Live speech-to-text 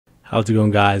How's it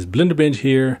going, guys? Blender Benj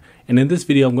here, and in this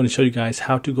video I'm going to show you guys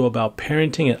how to go about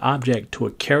parenting an object to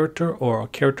a character or a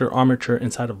character armature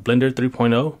inside of Blender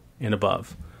 3.0 and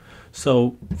above.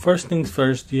 So first things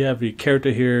first, you have your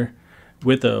character here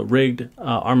with a rigged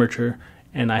armature,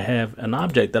 and I have an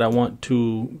object that I want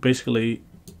to basically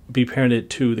be parented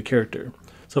to the character.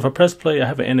 So if I press play, I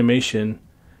have an animation.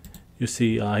 You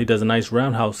see he does a nice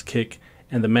roundhouse kick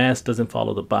and the mask doesn't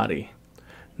follow the body.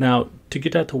 Now, to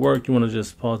get that to work, you want to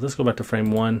just pause. Let's go back to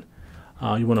frame 1.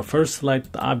 You want to first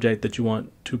select the object that you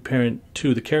want to parent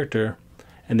to the character,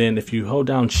 and then if you hold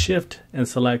down Shift and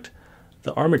select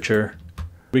the armature,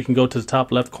 we can go to the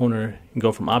top left corner and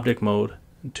go from object mode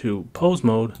to pose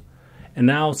mode, and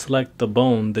now select the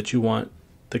bone that you want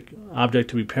the object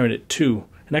to be parented to.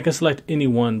 And I can select any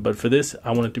one, but for this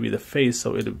I want it to be the face,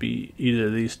 so it'll be either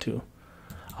of these two.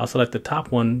 I'll select the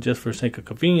top one just for sake of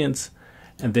convenience,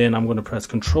 and then I'm going to press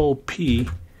Control P,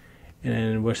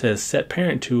 and where it says set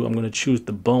parent to, I'm going to choose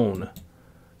the bone,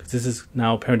 because this is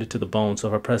now parented to the bone. So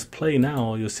if I press play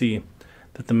now, you'll see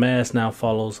that the mask now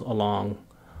follows along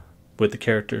with the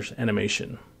character's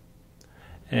animation.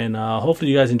 And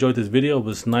hopefully you guys enjoyed this video. It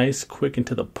was nice, quick, and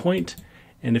to the point.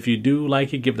 And if you do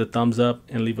like it, give it a thumbs up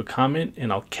and leave a comment,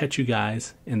 and I'll catch you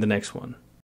guys in the next one.